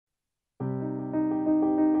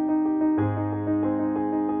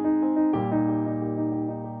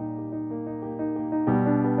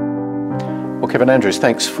Kevin Andrews,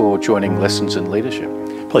 thanks for joining Lessons in Leadership.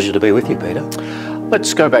 Pleasure to be with you, Peter.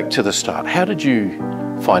 Let's go back to the start. How did you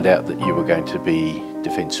find out that you were going to be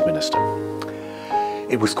Defence Minister?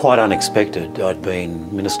 It was quite unexpected. I'd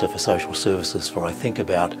been Minister for Social Services for I think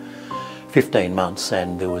about 15 months,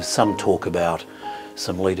 and there was some talk about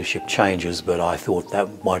some leadership changes, but I thought that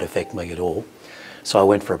won't affect me at all. So I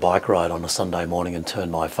went for a bike ride on a Sunday morning and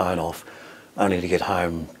turned my phone off, only to get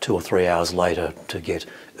home 2 or 3 hours later to get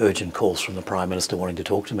urgent calls from the Prime Minister wanting to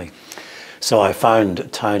talk to me. So I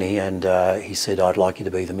phoned Tony, and he said, "I'd like you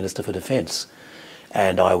to be the Minister for Defence."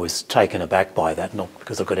 And I was taken aback by that, not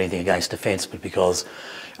because I've got anything against defence, but because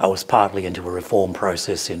I was partly into a reform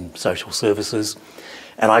process in social services.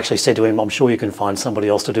 And I actually said to him, "I'm sure you can find somebody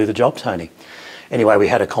else to do the job, Tony." Anyway, we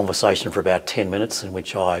had a conversation for about 10 minutes in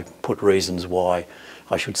which I put reasons why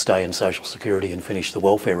I should stay in social security and finish the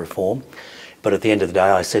welfare reform. But at the end of the day,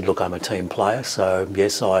 I said, look, I'm a team player, so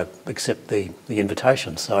yes, I accept the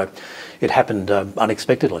invitation. So it happened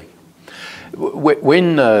unexpectedly.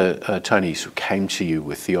 When Tony came to you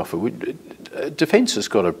with the offer, Defence has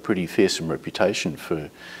got a pretty fearsome reputation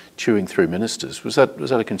for chewing through ministers. Was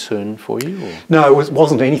that a concern for you? Or? No, it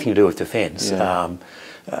wasn't anything to do with Defence. Yeah.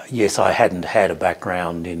 Yes, I hadn't had a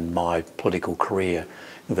background in my political career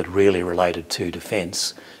that really related to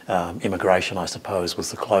defence. Immigration, I suppose,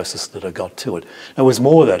 was the closest that I got to it. It was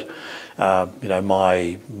more that,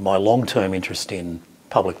 my long-term interest in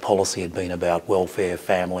public policy had been about welfare,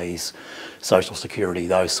 families, social security,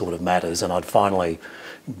 those sort of matters, and I'd finally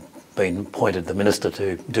been appointed the minister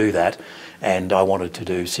to do that, and I wanted to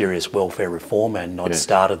do serious welfare reform, and I'd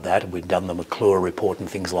started that. We'd done the McClure report and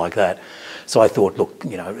things like that. So I thought, look,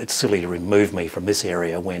 it's silly to remove me from this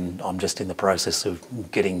area when I'm just in the process of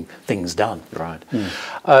getting things done. Right.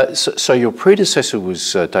 So your predecessor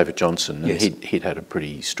was David Johnson, and yes. he'd had a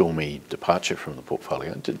pretty stormy departure from the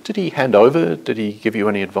portfolio. Did he hand over? Did he give you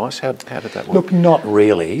any advice? How did that work? Look, not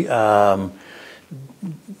really.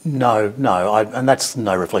 No, and that's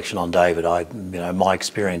no reflection on David. My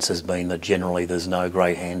experience has been that generally there's no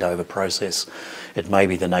great handover process. It may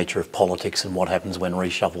be the nature of politics and what happens when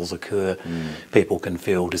reshuffles occur. People can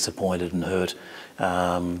feel disappointed and hurt.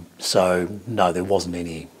 So no, there wasn't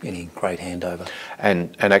any great handover.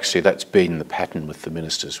 And actually, that's been the pattern with the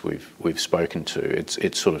ministers we've spoken to.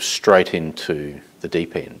 It's sort of straight into the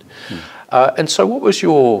deep end. And so, what was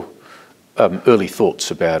your early thoughts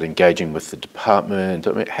about engaging with the department?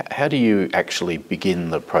 I mean, how do you actually begin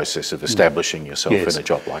the process of establishing yourself in a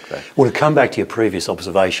job like that? Well, to come back to your previous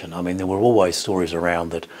observation, I mean, there were always stories around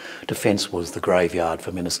that Defence was the graveyard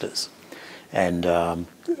for ministers. And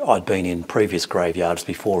I'd been in previous graveyards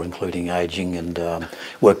before, including ageing and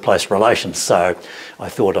workplace relations. So I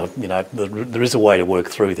thought, there is a way to work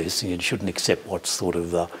through this, and you shouldn't accept what's sort of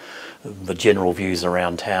the general views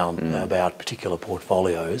around town about particular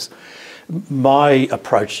portfolios. My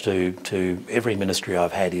approach to every ministry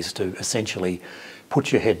I've had is to essentially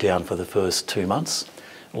put your head down for the first 2 months,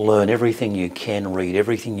 learn everything you can, read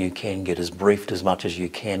everything you can, get as briefed as much as you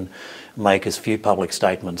can, make as few public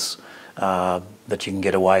statements that you can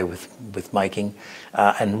get away with making,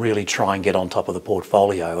 and really try and get on top of the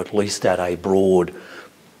portfolio, at least at a broad,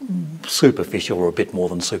 superficial or a bit more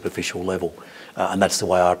than superficial level. And that's the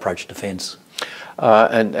way I approach defence.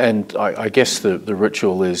 And I guess the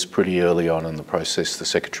ritual is pretty early on in the process. The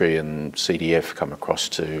Secretary and CDF come across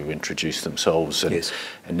to introduce themselves, and, yes.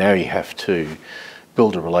 and now you have to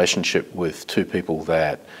build a relationship with two people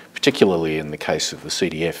that, particularly in the case of the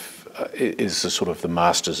CDF, is the sort of the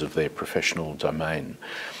masters of their professional domain.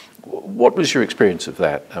 What was your experience of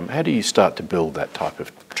that? How do you start to build that type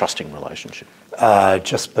of trusting relationship?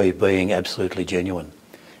 Just by being absolutely genuine.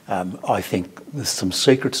 I think there's some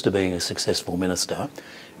secrets to being a successful minister.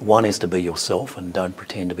 One is to be yourself and don't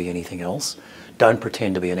pretend to be anything else. Don't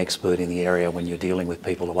pretend to be an expert in the area when you're dealing with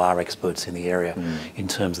people who are experts in the area in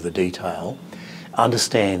terms of the detail.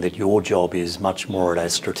 Understand that your job is much more at a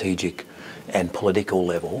strategic and political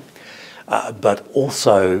level, but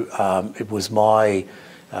also it was my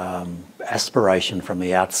aspiration from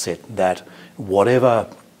the outset that whatever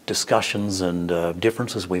discussions and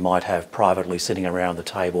differences we might have privately sitting around the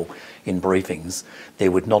table in briefings,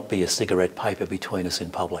 there would not be a cigarette paper between us in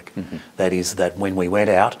public. That is, that when we went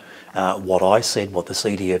out, what I said, what the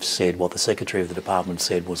CDF said, what the Secretary of the Department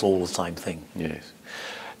said was all the same thing. Yes.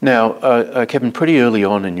 Now, Kevin, pretty early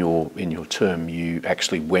on in your term, you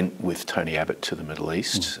actually went with Tony Abbott to the Middle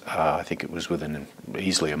East. I think it was within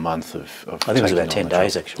easily a month of I think it was about 10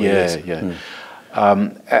 days, actually. Yeah, yes. yeah.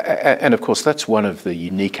 And of course, that's one of the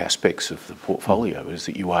unique aspects of the portfolio, is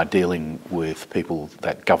that you are dealing with people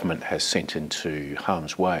that government has sent into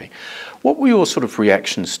harm's way. What were your sort of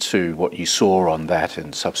reactions to what you saw on that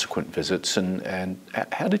and subsequent visits, and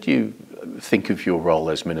how did you think of your role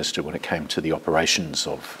as Minister when it came to the operations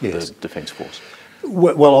of the Defence Force?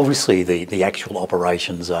 Well, obviously the actual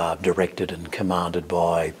operations are directed and commanded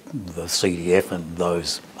by the CDF and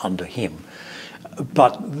those under him.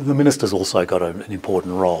 But the Minister's also got an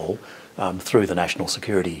important role through the National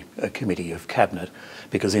Security Committee of Cabinet,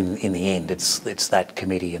 because in the end it's that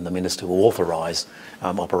committee and the Minister who authorise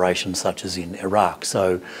operations such as in Iraq.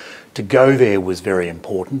 So to go there was very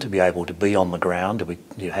important, to be able to be on the ground,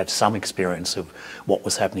 to have some experience of what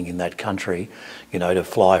was happening in that country, you know, to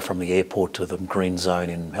fly from the airport to the green zone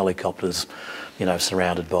in helicopters, you know,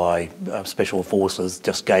 surrounded by special forces,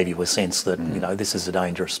 just gave you a sense that, you know, this is a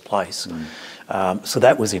dangerous place. So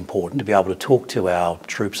that was important. To be able to talk to our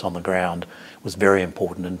troops on the ground was very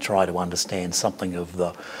important, and try to understand something of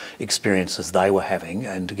the experiences they were having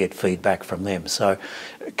and to get feedback from them. So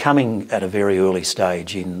coming at a very early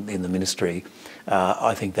stage in the ministry,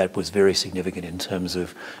 I think that was very significant in terms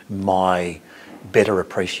of my better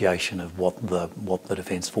appreciation of what the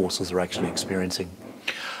Defence Forces are actually experiencing.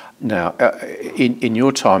 Now, in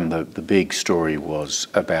your time, the big story was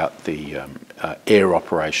about the air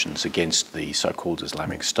operations against the so-called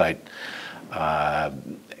Islamic State,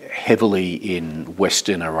 heavily in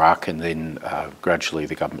Western Iraq, and then gradually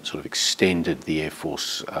the government sort of extended the Air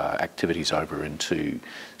Force activities over into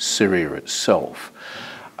Syria itself.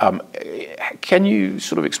 Can you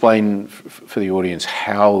sort of explain for the audience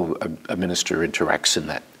how a minister interacts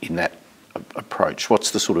in that approach?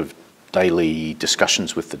 What's the sort of daily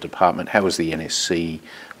discussions with the department? How is the NSC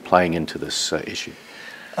playing into this issue?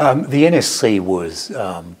 The NSC was,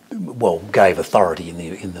 gave authority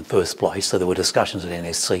in the first place. So there were discussions at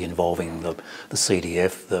NSC involving the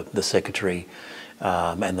CDF, the Secretary,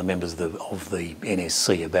 and the members of the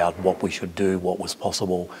NSC about what we should do, what was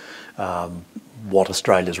possible, what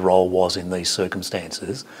Australia's role was in these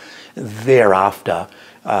circumstances. Thereafter,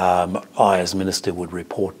 I as Minister would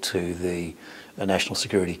report to the National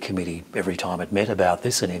Security Committee every time it met about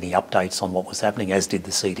this and any updates on what was happening, as did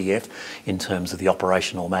the CDF in terms of the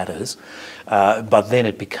operational matters. But then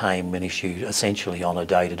it became an issue essentially on a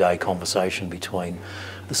day-to-day conversation between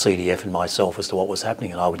the CDF and myself as to what was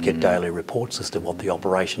happening, and I would get daily reports as to what the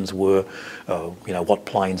operations were, you know, what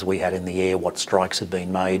planes we had in the air, what strikes had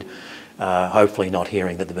been made. Hopefully not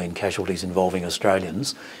hearing that there have been casualties involving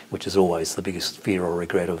Australians, which is always the biggest fear or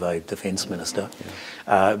regret of a Defence Minister.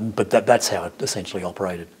 But that's how it essentially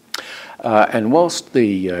operated. And whilst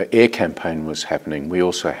the air campaign was happening, we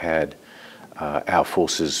also had our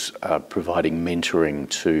forces providing mentoring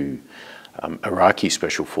to Iraqi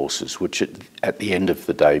Special Forces, which at the end of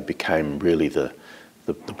the day became really the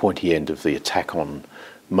pointy end of the attack on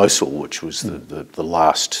Mosul, which was the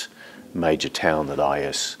last major town that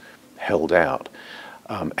IS held out.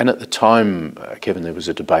 And at the time, Kevin, there was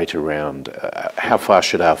a debate around how far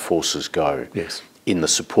should our forces go in the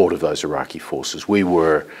support of those Iraqi forces. We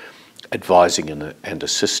were advising and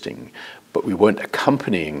assisting, but we weren't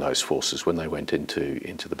accompanying those forces when they went into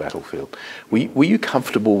the battlefield. Were you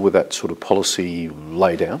comfortable with that sort of policy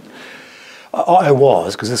laid out? I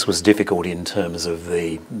was, because this was difficult in terms of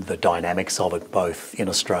the dynamics of it, both in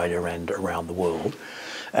Australia and around the world.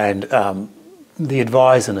 And the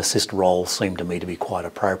advise and assist role seemed to me to be quite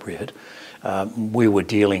appropriate. We were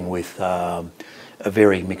dealing with a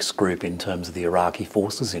very mixed group in terms of the Iraqi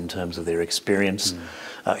forces, in terms of their experience,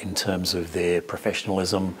 in terms of their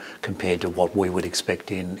professionalism compared to what we would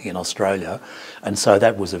expect in Australia. And so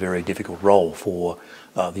that was a very difficult role for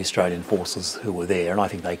the Australian forces who were there, and I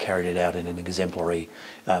think they carried it out in an exemplary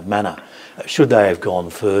manner. Should they have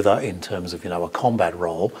gone further in terms of, you know, a combat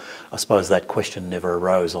role, I suppose that question never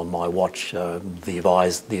arose on my watch. The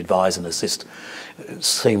advise and assist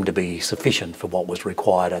seemed to be sufficient for what was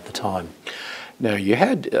required at the time. Now, you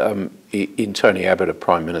had in Tony Abbott a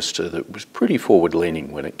Prime Minister that was pretty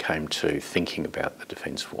forward-leaning when it came to thinking about the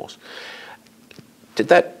Defence Force. Did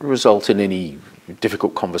that result in any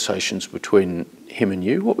difficult conversations between him and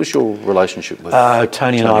you? What was your relationship with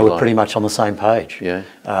Tony and I were pretty much on the same page. Yeah.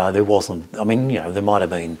 There wasn't, I mean, you know, there might have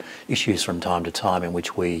been issues from time to time in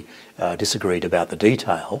which we disagreed about the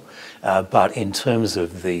detail, but in terms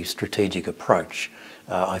of the strategic approach,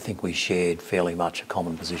 I think we shared fairly much a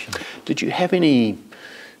common position. Did you have any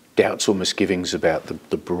doubts or misgivings about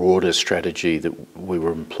the broader strategy that we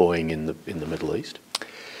were employing in the Middle East?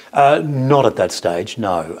 Not at that stage,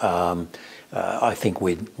 no. I think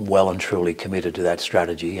we're well and truly committed to that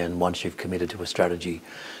strategy, and once you've committed to a strategy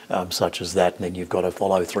such as that, then you've got to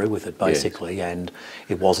follow through with it, basically. Yes. And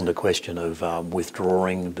it wasn't a question of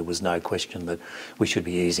withdrawing. There was no question that we should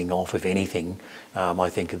be easing off. If anything, I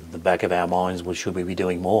think at the back of our minds was, should we be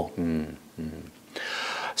doing more? Mm-hmm.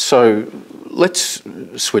 So let's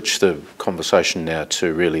switch the conversation now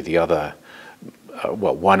to really the other,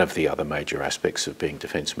 one of the other major aspects of being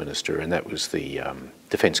Defence Minister, and that was the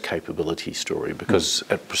defence capability story, because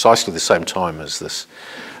at precisely the same time as this,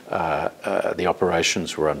 the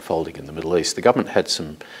operations were unfolding in the Middle East, the government had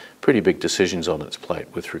some pretty big decisions on its plate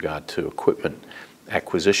with regard to equipment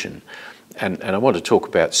acquisition. And I want to talk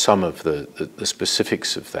about some of the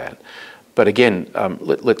specifics of that. But again,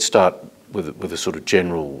 let's start with a sort of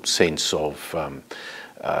general sense of,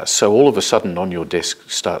 so all of a sudden on your desk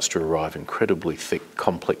starts to arrive incredibly thick,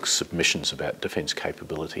 complex submissions about defence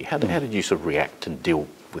capability. How did you sort of react and deal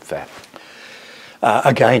with that?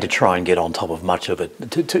 Again, to try and get on top of much of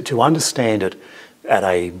it, to understand it at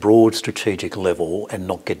a broad strategic level and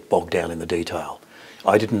not get bogged down in the detail.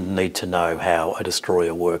 I didn't need to know how a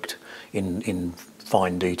destroyer worked in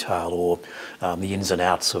fine detail, or the ins and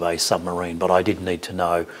outs of a submarine, but I did need to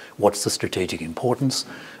know what's the strategic importance,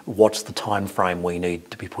 what's the time frame we need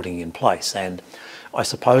to be putting in place. And I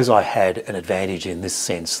suppose I had an advantage in this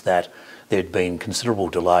sense that there'd been considerable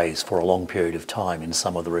delays for a long period of time in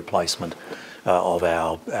some of the replacement of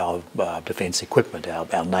our defence equipment,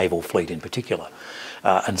 our naval fleet in particular.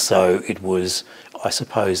 And so it was, I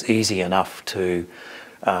suppose, easy enough to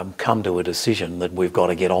come to a decision that we've got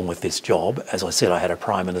to get on with this job. As I said, I had a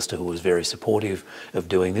Prime Minister who was very supportive of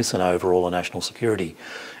doing this, and overall a National Security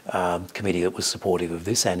Committee that was supportive of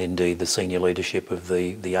this, and indeed the senior leadership of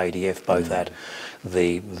the ADF, both at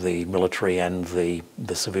the military and the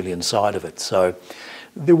civilian side of it. So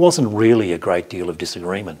there wasn't really a great deal of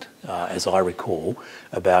disagreement, as I recall,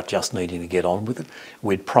 about just needing to get on with it.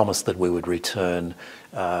 We'd promised that we would return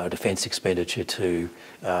defence expenditure to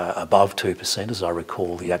above 2%, as I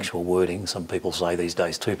recall the actual wording. Some people say these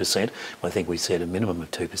days 2%. I think we said a minimum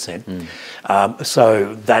of 2%.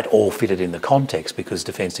 So that all fitted in the context because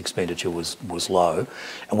defence expenditure was low.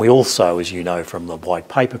 And we also, as you know from the white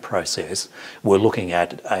paper process, were looking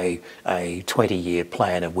at a 20-year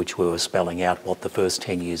plan of which we were spelling out what the first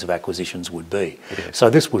 10 years of acquisitions would be. Yes. So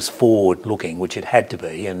this was forward-looking, which it had to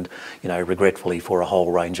be, and regretfully for a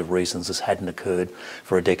whole range of reasons this hadn't occurred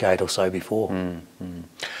for a decade or so before.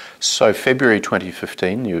 So February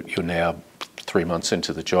 2015, you're now 3 months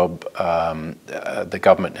into the job. The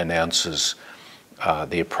government announces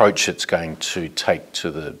the approach it's going to take to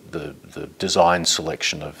the design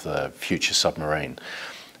selection of the future submarine.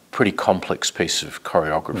 Pretty complex piece of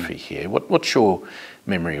choreography here. What's your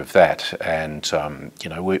memory of that? And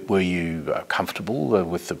were you comfortable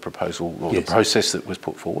with the proposal or the process that was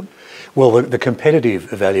put forward? Well, the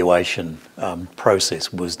competitive evaluation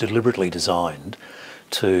process was deliberately designed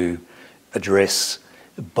to address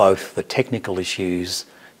both the technical issues,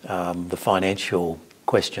 the financial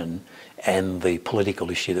question, and the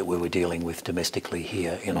political issue that we were dealing with domestically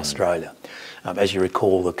here in Australia. As you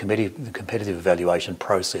recall, the competitive evaluation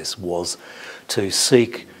process was to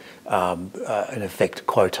seek, in effect,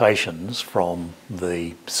 quotations from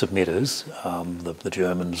the submitters, the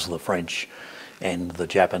Germans, the French, and the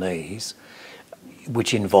Japanese,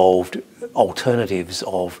 which involved alternatives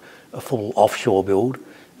of a full offshore build,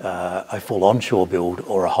 a full onshore build,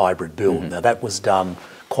 or a hybrid build. Now that was done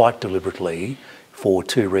quite deliberately for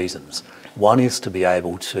two reasons. One is to be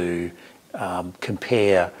able to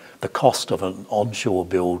compare the cost of an onshore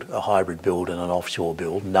build, a hybrid build, and an offshore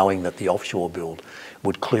build, knowing that the offshore build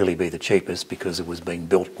would clearly be the cheapest because it was being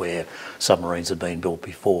built where submarines had been built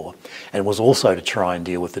before. And it was also to try and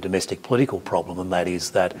deal with the domestic political problem, and that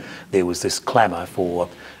is that there was this clamour for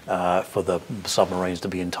the submarines to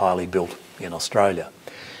be entirely built in Australia.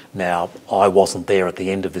 Now, I wasn't there at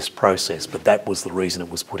the end of this process, but that was the reason it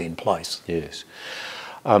was put in place. Yes.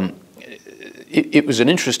 It was an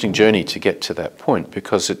interesting journey to get to that point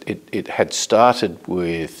because it had started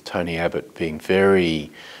with Tony Abbott being very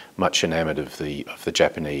much enamoured of the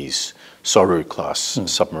Japanese Soru class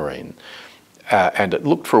submarine, and it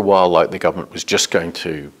looked for a while like the government was just going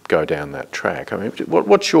to go down that track. I mean,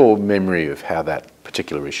 what's your memory of how that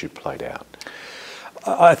particular issue played out?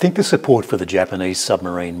 I think the support for the Japanese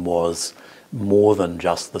submarine was more than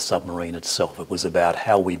just the submarine itself. It was about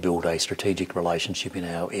how we build a strategic relationship in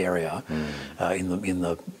our area, in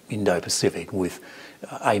the Indo-Pacific, with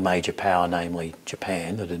a major power, namely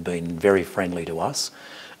Japan, that had been very friendly to us,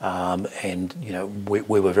 And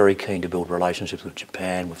we were very keen to build relationships with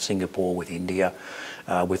Japan, with Singapore, with India,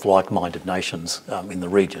 with like-minded nations in the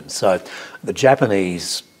region. So the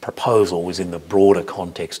Japanese proposal was in the broader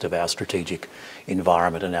context of our strategic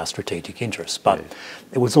environment and our strategic interests. But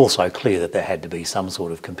it was also clear that there had to be some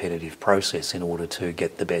sort of competitive process in order to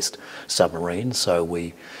get the best submarines. So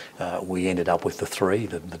we ended up with the three,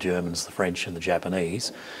 the Germans, the French and the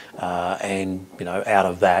Japanese. And out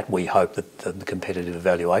of that, we hoped that the competitive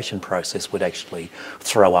evaluation process would actually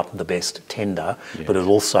throw up the best tender, but it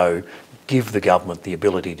also give the government the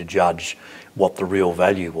ability to judge what the real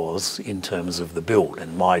value was in terms of the build.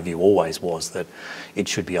 And my view always was that it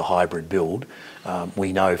should be a hybrid build.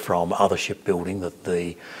 We know from other shipbuilding that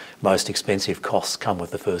the most expensive costs come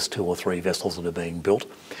with the first 2 or 3 vessels that are being built.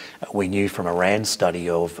 We knew from a RAND study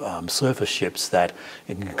of surface ships that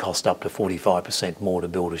it can cost up to 45% more to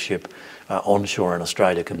build a ship onshore in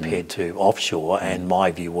Australia compared to offshore, and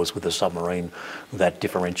my view was with a submarine that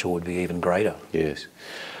differential would be even greater. Yes.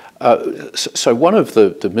 So one of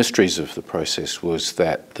the mysteries of the process was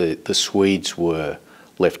that the Swedes were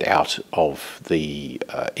left out of the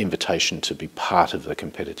invitation to be part of the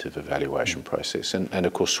competitive evaluation process. And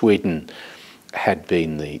of course Sweden had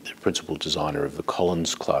been the principal designer of the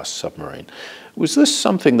Collins-class submarine. Was this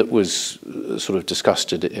something that was sort of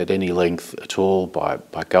discussed at any length at all by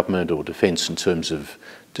government or defence in terms of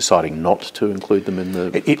deciding not to include them in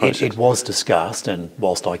the process? It was discussed, and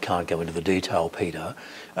whilst I can't go into the detail, Peter,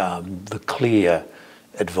 the clear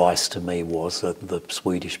advice to me was that the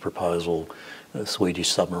Swedish proposal, the Swedish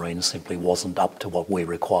submarine simply wasn't up to what we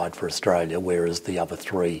required for Australia, whereas the other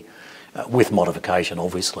three, with modification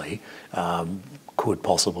obviously, could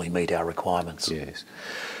possibly meet our requirements. Yes.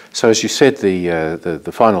 So as you said,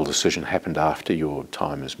 the final decision happened after your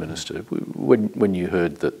time as Minister. When you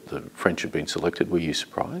heard that the French had been selected, were you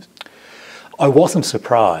surprised? I wasn't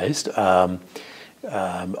surprised.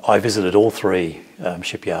 I visited all 3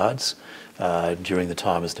 shipyards during the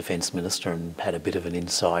time as Defence Minister and had a bit of an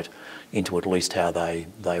insight into at least how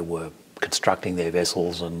they were constructing their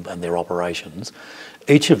vessels and their operations.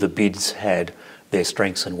 Each of the bids had their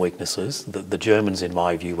strengths and weaknesses. The Germans, in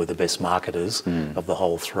my view, were the best marketers of the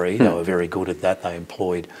whole 3. They were very good at that. They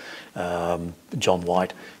employed John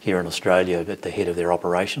White here in Australia at the head of their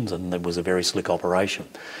operations, and it was a very slick operation.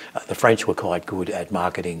 The French were quite good at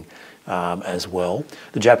marketing as well.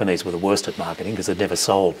 The Japanese were the worst at marketing because they'd never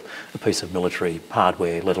sold a piece of military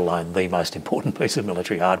hardware, let alone the most important piece of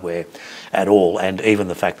military hardware at all. And even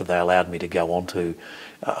the fact that they allowed me to go onto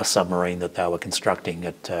a submarine that they were constructing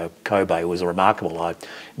at Kobe was remarkable. I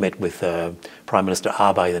met with Prime Minister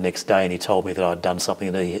Abe the next day and he told me that I'd done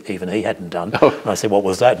something that even he hadn't done. And I said, what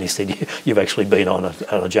was that? And he said, you've actually been on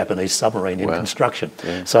a Japanese submarine in construction.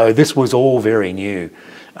 Yeah. So this was all very new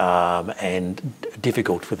and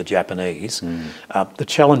difficult for the Japanese. The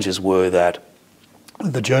challenges were that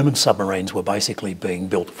the German submarines were basically being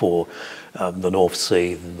built for the North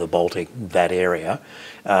Sea, the Baltic, that area.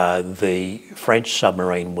 The French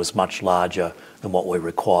submarine was much larger than what we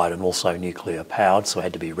required and also nuclear powered, so it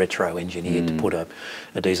had to be retro-engineered to put a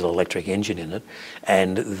diesel electric engine in it.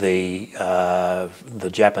 And the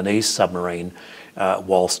Japanese submarine,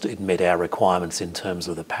 whilst it met our requirements in terms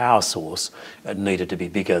of the power source, it needed to be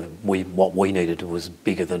bigger. What we needed was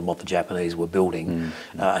bigger than what the Japanese were building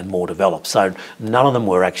and more developed. So none of them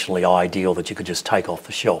were actually ideal that you could just take off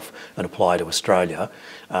the shelf and apply to Australia.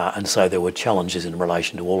 And so there were challenges in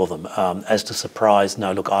relation to all of them. As to surprise,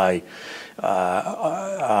 no, look, I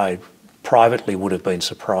privately would have been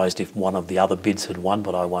surprised if one of the other bids had won,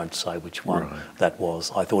 but I won't say which one that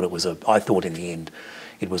was. I thought in the end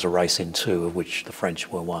it was a race in 2 of which the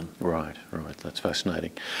French were one. Right, that's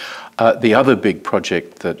fascinating. The other big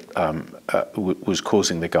project that was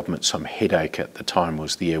causing the government some headache at the time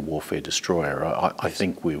was the air warfare destroyer. I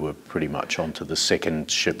think we were pretty much onto the 2nd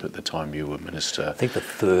ship at the time you were Minister. I think the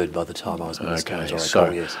 3rd by the time I was Minister. Okay,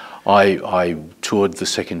 so yes. I toured the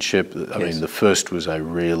 2nd ship. I mean, the 1st was a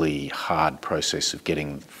really hard process of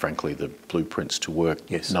getting, frankly, the blueprints to work.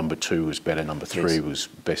 Yes. Number 2 was better. Number 3 was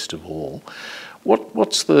best of all.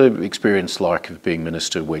 What's the experience like of being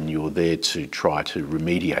Minister when you're there to try to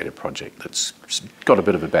remediate a project that's got a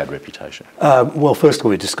bit of a bad reputation? Well, first of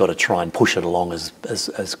all, you've just got to try and push it along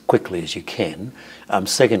as quickly as you can.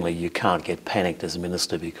 Secondly, you can't get panicked as a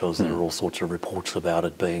Minister because there are all sorts of reports about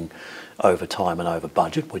it being over time and over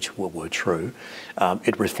budget, which were true.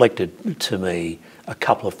 It reflected to me a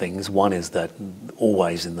couple of things. One is that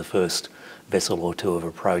always in the first vessel or two of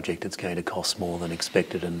a project, it's going to cost more than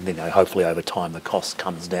expected, and hopefully over time the cost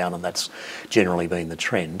comes down, and that's generally been the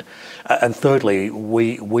trend. And thirdly,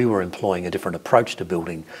 we were employing a different approach to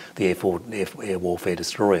building the air warfare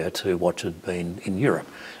destroyer to what had been in Europe.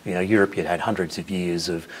 Europe had hundreds of years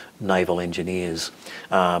of naval engineers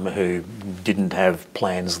who didn't have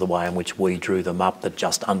plans the way in which we drew them up, that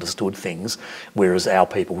just understood things, whereas our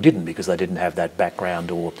people didn't, because they didn't have that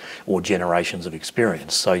background or generations of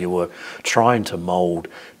experience. So you were trying to mould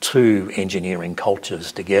two engineering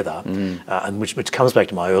cultures together, and which comes back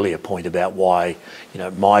to my earlier point about why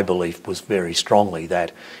my belief was very strongly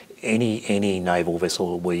that any naval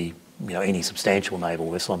vessel any substantial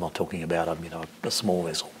naval vessel, I'm not talking about a small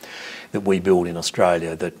vessel, that we build in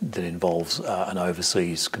Australia that involves an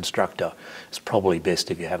overseas constructor, it's probably best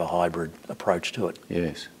if you have a hybrid approach to it.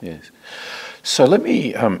 Yes, yes. So let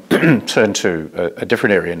me turn to a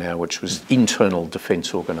different area now, which was internal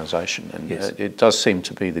defence organisation. And yes. It does seem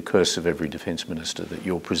to be the curse of every defence minister that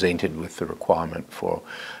you're presented with the requirement for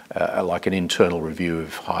like an internal review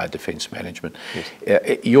of higher defence management.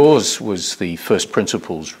 Yes. Yours was the first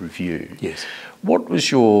principles review. Yes. What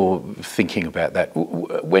was your thinking about that?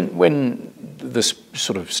 When this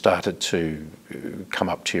sort of started to come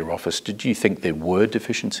up to your office, did you think there were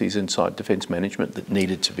deficiencies inside defence management that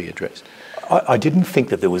needed to be addressed? I didn't think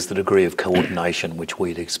that there was the degree of coordination which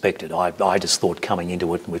we'd expected. I just thought coming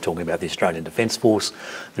into it, and we're talking about the Australian Defence Force,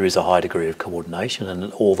 there is a high degree of coordination,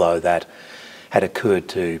 and although that had occurred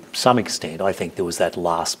to some extent, I think there was that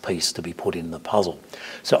last piece to be put in the puzzle.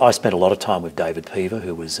 So I spent a lot of time with David Pever,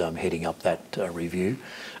 who was heading up that review,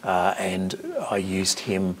 and I used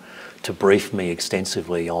him to brief me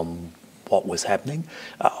extensively on what was happening.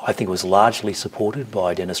 I think it was largely supported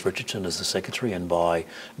by Dennis Richardson as the Secretary and by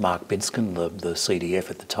Mark Binskin, the CDF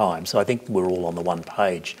at the time. So I think we're all on the one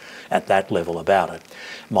page at that level about it.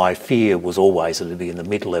 My fear was always that it would be in the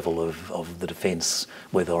mid-level of the defence,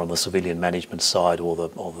 whether on the civilian management side or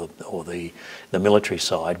the military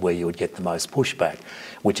side, where you would get the most pushback,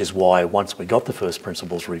 which is why once we got the first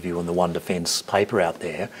principles review and the One Defence paper out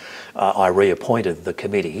there, I reappointed the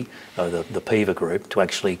committee, the Pever group, to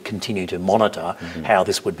actually continue to monitor how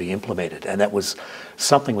this would be implemented. And that was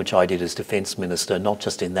something which I did as Defence Minister, not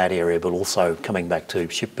just in that area, but also coming back to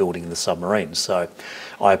shipbuilding and the submarines. So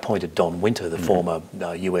I appointed Don Winter, the former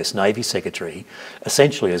US Navy Secretary,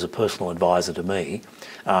 essentially as a personal advisor to me,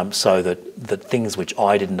 so that things which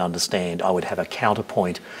I didn't understand, I would have a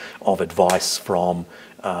counterpoint of advice from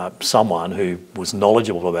someone who was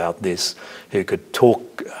knowledgeable about this, who could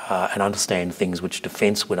talk and understand things which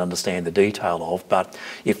Defence would understand the detail of, but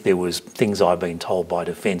if there was things I'd been told by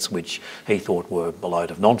Defence which he thought were a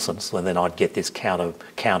load of nonsense, then I'd get this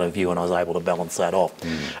counter view, and I was able to balance that off.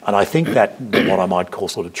 And I think that what I might call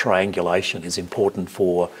sort of triangulation is important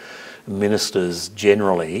for ministers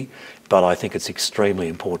generally, but I think it's extremely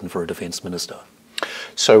important for a Defence Minister.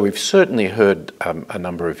 So we've certainly heard a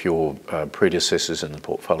number of your predecessors in the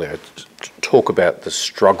portfolio talk about the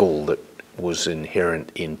struggle that was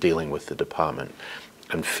inherent in dealing with the department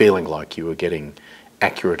and feeling like you were getting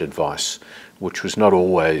accurate advice, which was not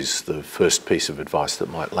always the first piece of advice that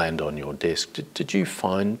might land on your desk. Did you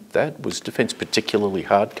find that? Was defence particularly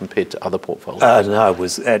hard compared to other portfolios? No, it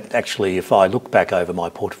was actually, if I look back over my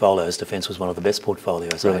portfolios, defence was one of the best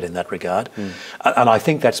portfolios I had in that regard. And I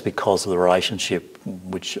think that's because of the relationship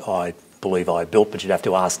which I believe I built, but you'd have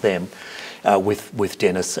to ask them, with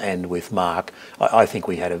Dennis and with Mark. I think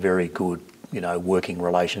we had a very good working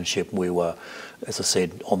relationship. We were, as I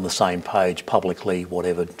said, on the same page publicly,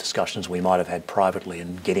 whatever discussions we might have had privately,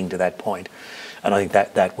 and getting to that point. And I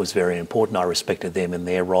think that was very important. I respected them in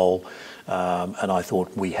their role, and I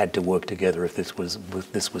thought we had to work together if this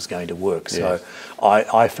was going to work. Yes. So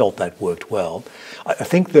I felt that worked well. I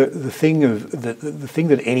think the thing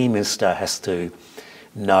that any minister has to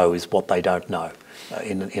know is what they don't know.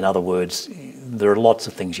 In other words, there are lots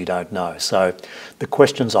of things you don't know. So the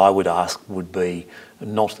questions I would ask would be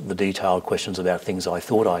not the detailed questions about things I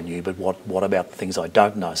thought I knew, but what about the things I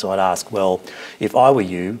don't know? So I'd ask, well, if I were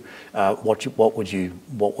you,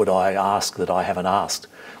 what would I ask that I haven't asked?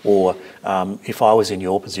 Or if I was in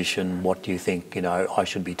your position, what do you think I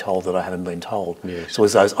should be told that I haven't been told? Yes. So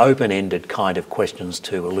it's those open-ended kind of questions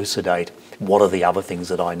to elucidate what are the other things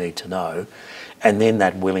that I need to know, and then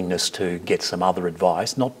that willingness to get some other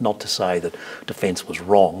advice. Not to say that Defence was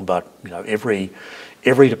wrong, but every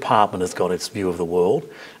department has got its view of the world.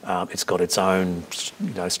 It's got its own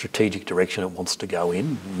strategic direction it wants to go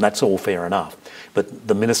in, and that's all fair enough. But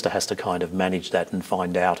the Minister has to kind of manage that and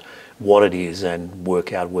find out what it is and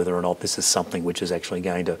work out whether or not this is something which is actually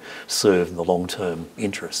going to serve the long-term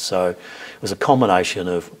interests. So it was a combination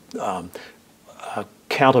of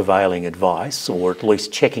countervailing advice, or at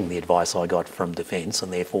least checking the advice I got from Defence,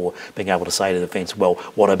 and therefore being able to say to Defence, well,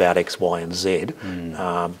 what about X, Y and Z?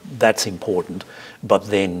 That's important, but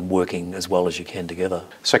then working as well as you can together.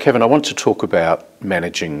 So Kevin, I want to talk about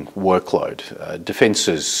managing workload. Defence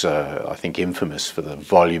is, I think, infamous for the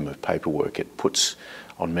volume of paperwork it puts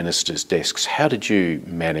on ministers' desks. How did you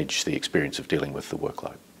manage the experience of dealing with the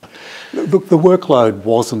workload? Look, the workload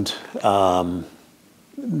wasn't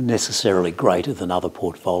necessarily greater than other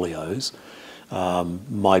portfolios.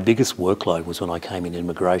 My biggest workload was when I came in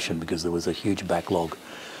immigration, because there was a huge backlog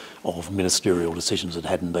of ministerial decisions that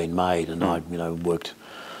hadn't been made, and I worked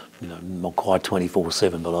not quite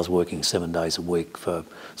 24/7, but I was working 7 days a week for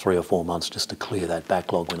 3 or 4 months just to clear that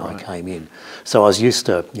backlog when I came in. So I was used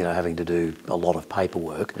to having to do a lot of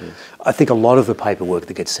paperwork. I think a lot of the paperwork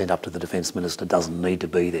that gets sent up to the Defence Minister doesn't need to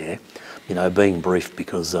be there. Being briefed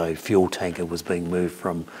because a fuel tanker was being moved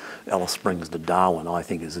from Alice Springs to Darwin, I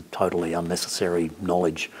think is a totally unnecessary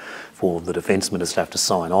knowledge for the Defence Minister to have to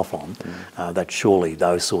sign off on. That surely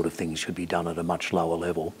those sort of things should be done at a much lower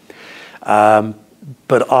level.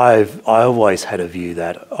 But I always had a view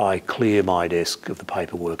that I clear my desk of the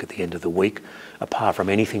paperwork at the end of the week, apart from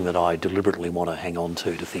anything that I deliberately want to hang on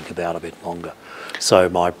to think about a bit longer. So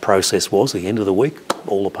my process was, at the end of the week,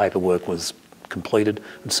 all the paperwork was completed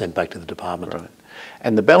and sent back to the department. Right.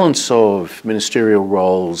 And the balance of ministerial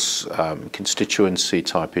roles, constituency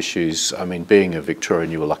type issues, I mean, being a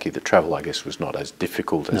Victorian, you were lucky that travel, I guess, was not as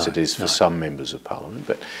difficult as it is for some members of Parliament.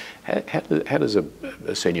 But how does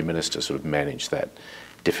a senior minister sort of manage that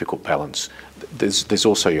difficult balance? There's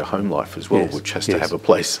also your home life as well, which has to have a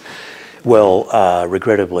place. Well,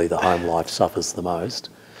 regrettably, the home life suffers the most.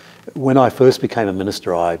 When I first became a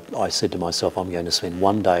minister, I said to myself, I'm going to spend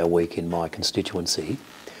 1 day a week in my constituency.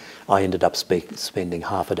 I ended up spending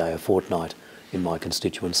half a day a fortnight in my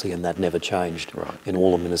constituency, and that never changed in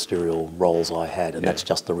all the ministerial roles I had, and that's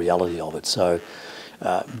just the reality of it. So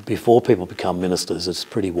before people become ministers, it's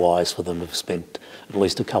pretty wise for them to have spent at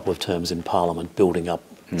least a couple of terms in Parliament building up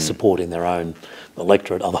support in their own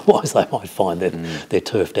electorate. Otherwise they might find that they're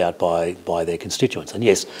turfed out by their constituents. And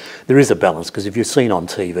yes, there is a balance, because if you're seen on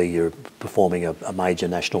TV, you're performing a major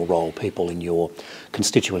national role, people in your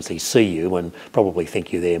constituency see you and probably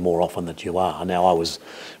think you're there more often than you are. Now,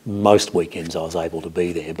 most weekends I was able to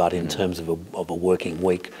be there, but in terms of a working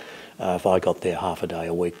week, if I got there half a day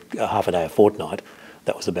a fortnight,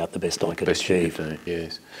 that was about the best I could achieve.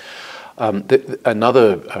 Yes.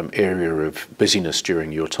 Another area of busyness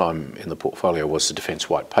during your time in the portfolio was the Defence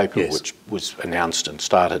White Paper, which was announced and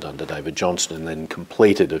started under David Johnston and then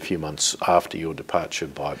completed a few months after your departure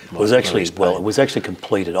by It was actually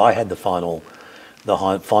completed. I had the final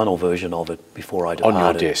version of it before I departed. On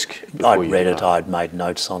your desk? I'd read it, I'd made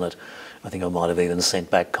notes on it. I think I might have even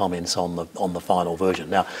sent back comments on the final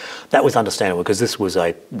version. Now, that was understandable, because this was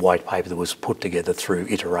a white paper that was put together through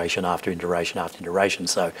iteration after iteration after iteration.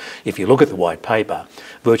 So if you look at the white paper,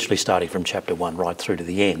 virtually starting from chapter 1 right through to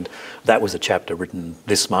the end, that was a chapter written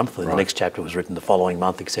this month, and the next chapter was written the following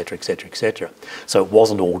month, etc., etc., etc. So it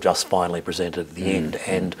wasn't all just finally presented at the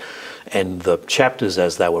end. And the chapters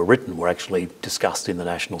as they were written were actually discussed in the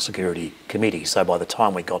National Security Committee. So by the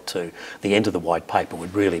time we got to the end of the white paper,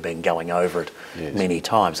 we'd really been going over it many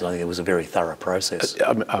times, and I think it was a very thorough process.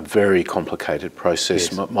 A very complicated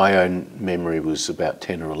process. My own memory was about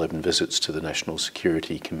 10 or 11 visits to the National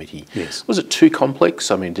Security Committee. Was it too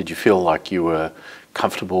complex? I mean, did you feel like you were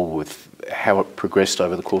comfortable with how it progressed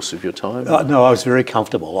over the course of your time? No, I was very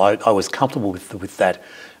comfortable. I was comfortable with that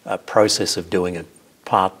process of doing it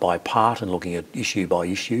part by part and looking at issue by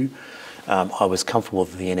issue. I was comfortable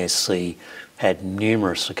that the NSC had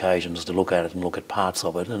numerous occasions to look at it and look at parts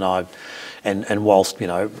of it, and whilst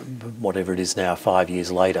whatever it is now, 5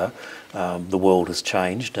 years later, the world has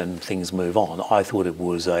changed and things move on, I thought it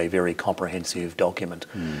was a very comprehensive document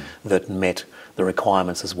that met the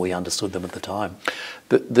requirements as we understood them at the time.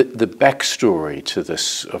 The backstory to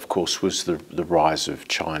this, of course, was the rise of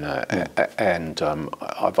China, and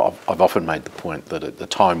I've often made the point that at the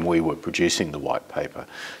time we were producing the white paper,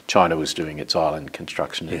 China was doing its island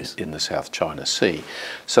construction in the South China Sea.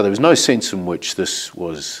 So there was no sense in which this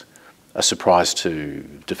was a surprise to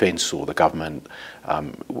Defence or the government.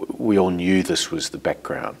 We all knew this was the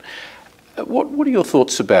background. What are your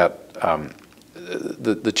thoughts about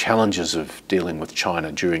the challenges of dealing with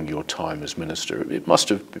China during your time as Minister? It must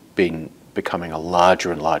have been becoming a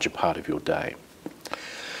larger and larger part of your day.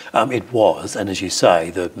 It was, and as you say,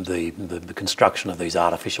 the construction of these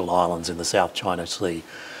artificial islands in the South China Sea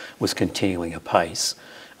was continuing apace.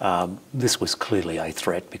 This was clearly a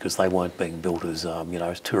threat because they weren't being built as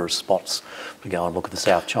tourist spots to go and look at the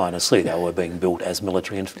South China Sea. They were being built as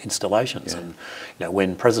military installations. Yeah. And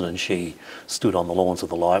when President Xi stood on the lawns of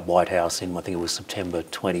the White House in, I think it was September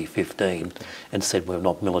 2015, and said we're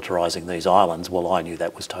not militarising these islands, well, I knew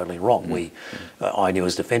that was totally wrong. I knew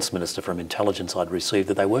as Defence Minister from intelligence I'd received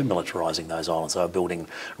that they were militarising those islands. They were building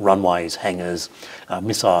runways, hangars,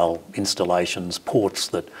 missile installations, ports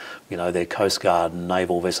that their Coast Guard and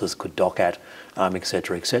naval vessels could dock at,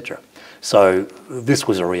 etc., etc. So this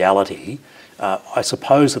was a reality. I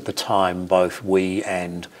suppose at the time both we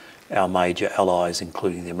and our major allies,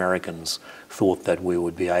 including the Americans, thought that we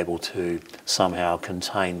would be able to somehow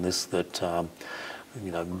contain this, that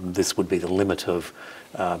this would be the limit of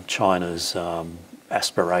China's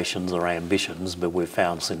aspirations or ambitions, but we've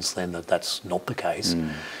found since then that that's not the case.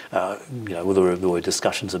 There were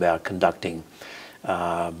discussions about conducting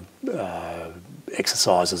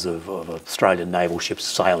exercises of Australian naval ships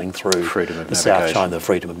sailing through the South China, the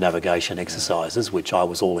freedom of navigation exercises, which I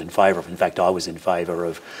was all in favour of. In fact, I was in favour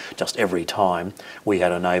of just every time we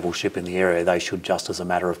had a naval ship in the area, they should just as a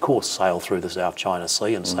matter of course sail through the South China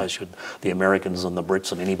Sea, and so should the Americans and the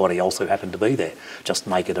Brits and anybody else who happened to be there. Just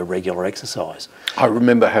make it a regular exercise. I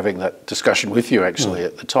remember having that discussion with you actually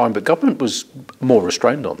at the time, but government was more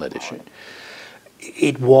restrained on that issue.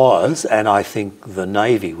 It was, and I think the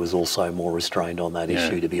Navy was also more restrained on that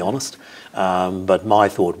issue, to be honest. But my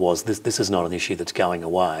thought was this is not an issue that's going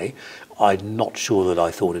away. I'm not sure that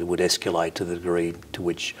I thought it would escalate to the degree to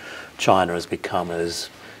which China has become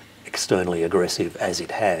as externally aggressive as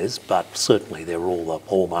it has, but certainly there were all the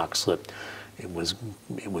hallmarks that it was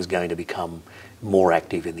going to become more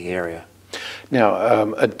active in the area.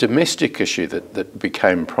 Now, a domestic issue that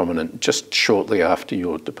became prominent just shortly after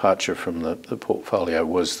your departure from the portfolio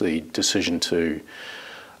was the decision to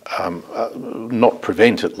not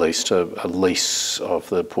prevent, at least, a lease of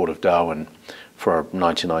the Port of Darwin for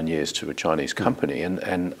 99 years to a Chinese company.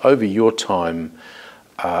 And over your time,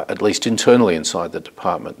 at least internally inside the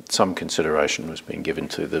department, some consideration was being given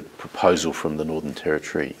to the proposal from the Northern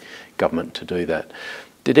Territory government to do that.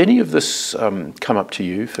 Did any of this come up to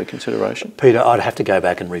you for consideration? Peter, I'd have to go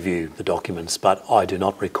back and review the documents, but I do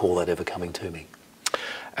not recall that ever coming to me.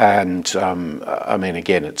 And I mean,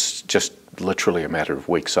 again, it's just literally a matter of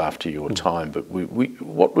weeks after your time, but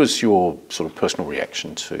what was your sort of personal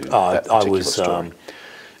reaction to that particular story?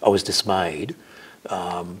 I was dismayed.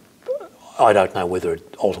 I don't know whether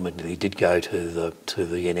it ultimately did go to the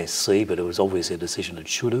NSC, but it was obviously a decision it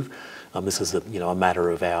should have. This is a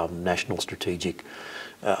matter of our national strategic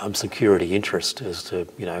security interest as to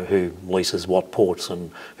who leases what ports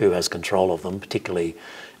and who has control of them, particularly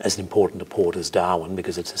as important a port as Darwin,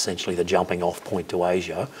 because it's essentially the jumping off point to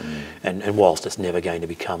Asia. And whilst it's never going to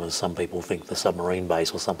become, as some people think, the submarine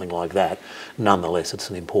base or something like that, nonetheless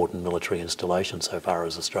it's an important military installation so far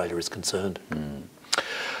as Australia is concerned.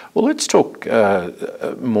 Well, let's talk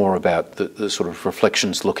more about the sort of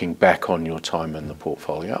reflections looking back on your time in the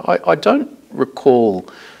portfolio. I don't recall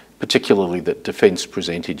particularly that Defence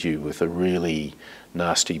presented you with a really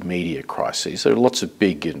nasty media crisis. There are lots of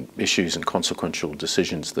big issues and consequential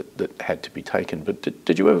decisions that had to be taken, but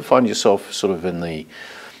did you ever find yourself sort of in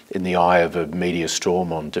the eye of a media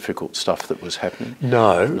storm on difficult stuff that was happening?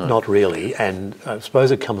 No, not really. And I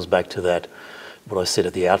suppose it comes back to that, what I said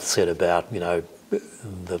at the outset about,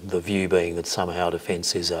 the view being that somehow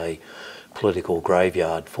Defence is a political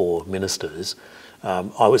graveyard for ministers.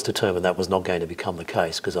 I was determined that was not going to become the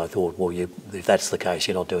case, because I thought, well, if that's the case,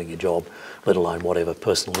 you're not doing your job, let alone whatever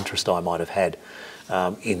personal interest I might have had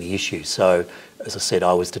in the issue. So, as I said,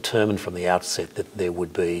 I was determined from the outset that there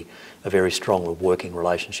would be a very strong working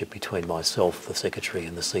relationship between myself, the Secretary,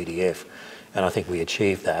 and the CDF. And I think we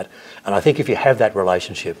achieved that. And I think if you have that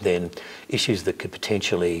relationship, then issues that could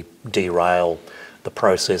potentially derail the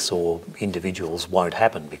process or individuals won't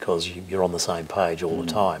happen, because you're on the same page all the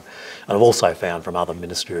time. And I've also found from other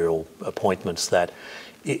ministerial appointments that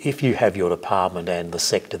if you have your department and the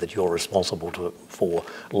sector that you're responsible for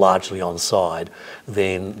largely on side,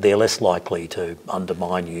 then they're less likely to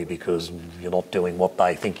undermine you because you're not doing what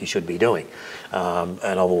they think you should be doing. And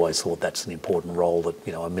I've always thought that's an important role that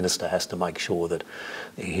a minister has to make sure that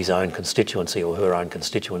his own constituency or her own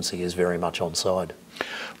constituency is very much on side.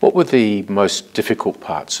 What were the most difficult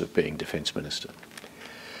parts of being Defence Minister?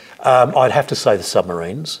 I'd have to say the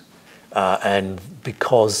submarines. And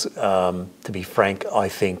because, to be frank, I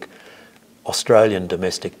think Australian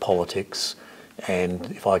domestic politics, and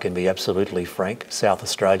if I can be absolutely frank, South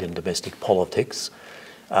Australian domestic politics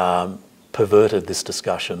perverted this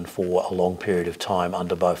discussion for a long period of time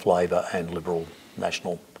under both Labor and Liberal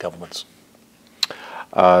national governments.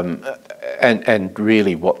 And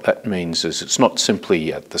really what that means is it's not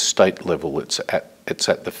simply at the state level, it's at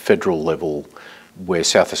the federal level where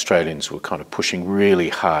South Australians were kind of pushing really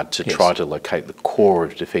hard to try to locate the core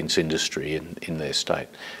of defence industry in their state.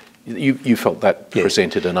 You felt that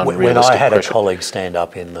presented an unrealistic When I had pressure. a colleague stand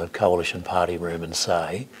up in the Coalition Party room and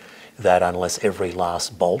say that unless every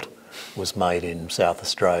last bolt was made in South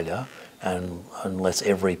Australia and unless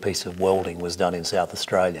every piece of welding was done in South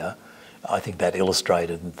Australia, I think that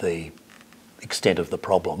illustrated the extent of the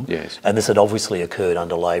problem. Yes. And this had obviously occurred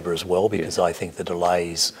under Labor as well, because I think the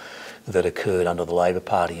delays that occurred under the Labor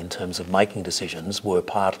Party in terms of making decisions were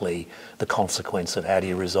partly the consequence of how do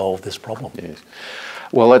you resolve this problem. Yes.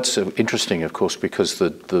 Well, that's interesting, of course, because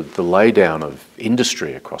the laydown of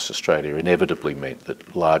industry across Australia inevitably meant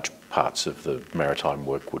that large parts of the maritime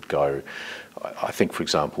work would go. I think, for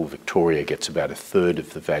example, Victoria gets about a third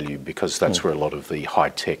of the value because that's where a lot of the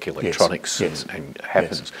high-tech electronics and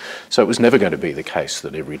happens. Yes. So it was never going to be the case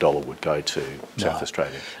that every dollar would go to South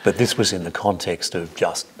Australia. But this was in the context of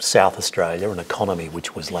just South Australia, an economy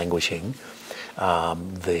which was languishing,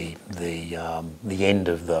 the end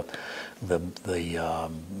of the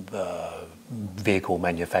vehicle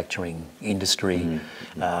manufacturing industry,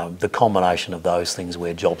 the combination of those things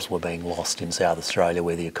where jobs were being lost in South Australia,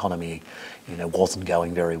 where the economy, wasn't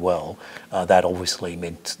going very well. That obviously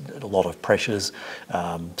meant a lot of pressures.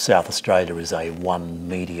 South Australia is a one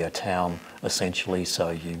media town essentially, so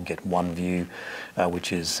you can get one view,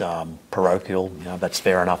 which is parochial. That's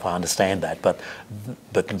fair enough. I understand that, but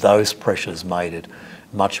those pressures made it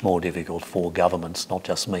much more difficult for governments, not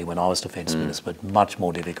just me when I was Defence Minister, but much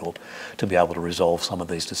more difficult to be able to resolve some of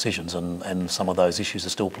these decisions, and some of those issues are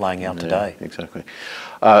still playing out today. Exactly.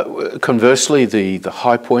 Conversely, the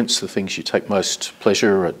high points, the things you take most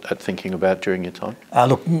pleasure at thinking about during your time?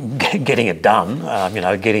 Look, getting it done,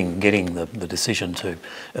 getting the decision to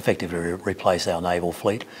effectively replace our naval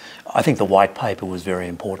fleet. I think the white paper was very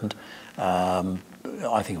important.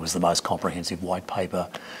 I think it was the most comprehensive white paper,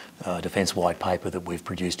 defence white paper that we've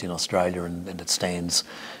produced in Australia, and it stands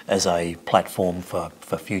as a platform for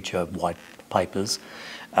future white papers.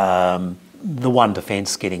 The One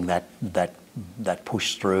Defence, getting that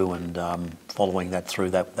push through and following that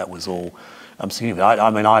through, that was all significant.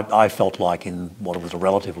 I felt like in what was a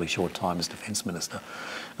relatively short time as Defence Minister,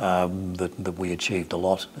 that we achieved a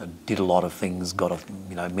lot, did a lot of things, got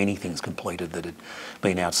many things completed that had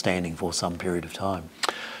been outstanding for some period of time.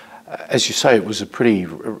 As you say, it was a pretty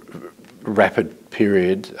rapid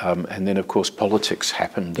period, and then of course politics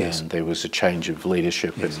happened, and there was a change of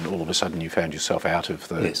leadership, and all of a sudden you found yourself out of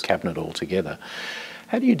the cabinet altogether.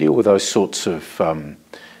 How do you deal with those sorts of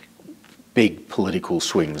big political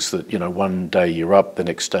swings that, one day you're up, the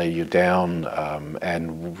next day you're down,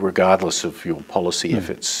 and regardless of your policy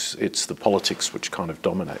efforts, it's the politics which kind of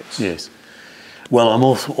dominates? Yes. Well, I'm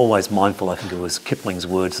also always mindful, I think it was Kipling's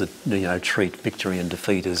words, that, treat victory and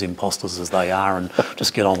defeat as imposters as they are and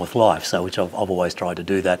just get on with life, so which I've always tried to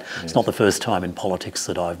do that. Yes. It's not the first time in politics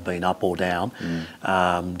that I've been up or down,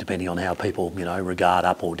 depending on how people, regard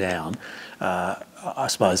up or down. I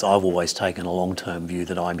suppose I've always taken a long-term view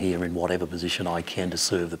that I'm here in whatever position I can to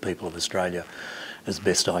serve the people of Australia as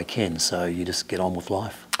best I can, so you just get on with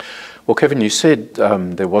life. Well, Kevin, you said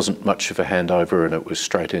there wasn't much of a handover and it was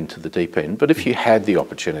straight into the deep end, but if you had the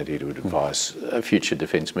opportunity to advise a future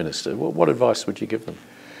Defence Minister, what advice would you give them?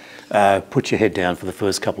 Put your head down for the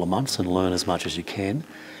first couple of months and learn as much as you can.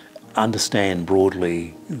 Understand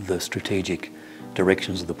broadly the strategic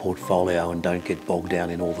directions of the portfolio and don't get bogged down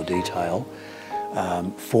in all the detail.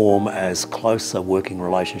 Form as close a working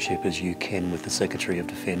relationship as you can with the Secretary of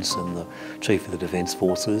Defence and the Chief of the Defence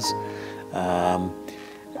Forces.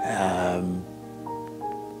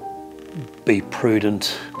 Be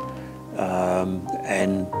prudent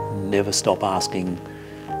and never stop asking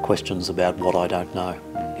questions about what I don't know.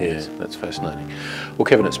 Yes, that's fascinating. Well,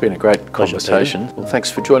 Kevin, it's been a great conversation. Well,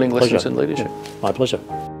 thanks for joining Lessons in Leadership. Yeah, my pleasure.